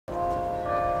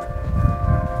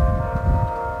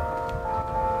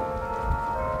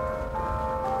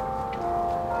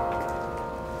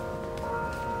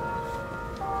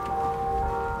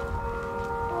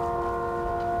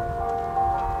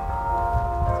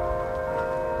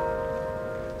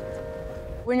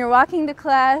when you're walking to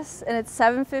class and it's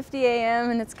 7:50 a.m.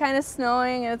 and it's kind of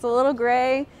snowing and it's a little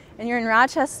gray and you're in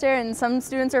Rochester and some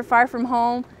students are far from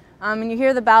home, and you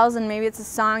hear the bells and maybe it's a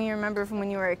song you remember from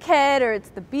when you were a kid, or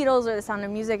it's the Beatles or the Sound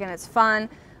of Music and it's fun.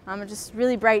 It just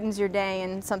really brightens your day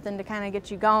and something to kind of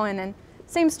get you going. And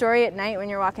same story at night when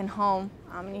you're walking home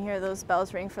and you hear those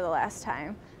bells ring for the last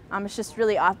time. It's just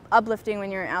really uplifting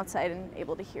when you're outside and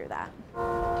able to hear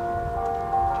that.